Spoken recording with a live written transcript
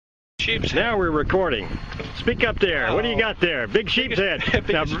sheep's head. Now we're recording. Speak up there. What do you got there? Big sheep's head.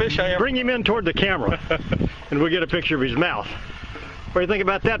 Now fish I ever... bring him in toward the camera, and we'll get a picture of his mouth. What do you think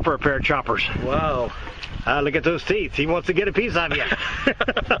about that for a pair of choppers? Wow. Look at those teeth. He wants to get a piece of you.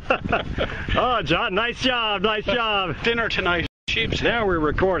 Oh, John, nice job, nice job. Dinner tonight. Sheep's head. Now we're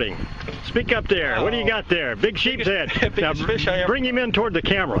recording. Speak up there. What do you got there? Big sheep's head. Now fish I ever... bring him in toward the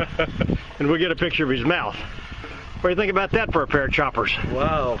camera, and we'll get a picture of his mouth. What do you think about that for a pair of choppers?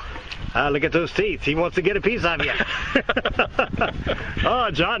 Wow. Look at those teeth. He wants to get a piece of you. Oh,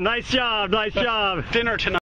 John, nice job, nice job. Dinner tonight.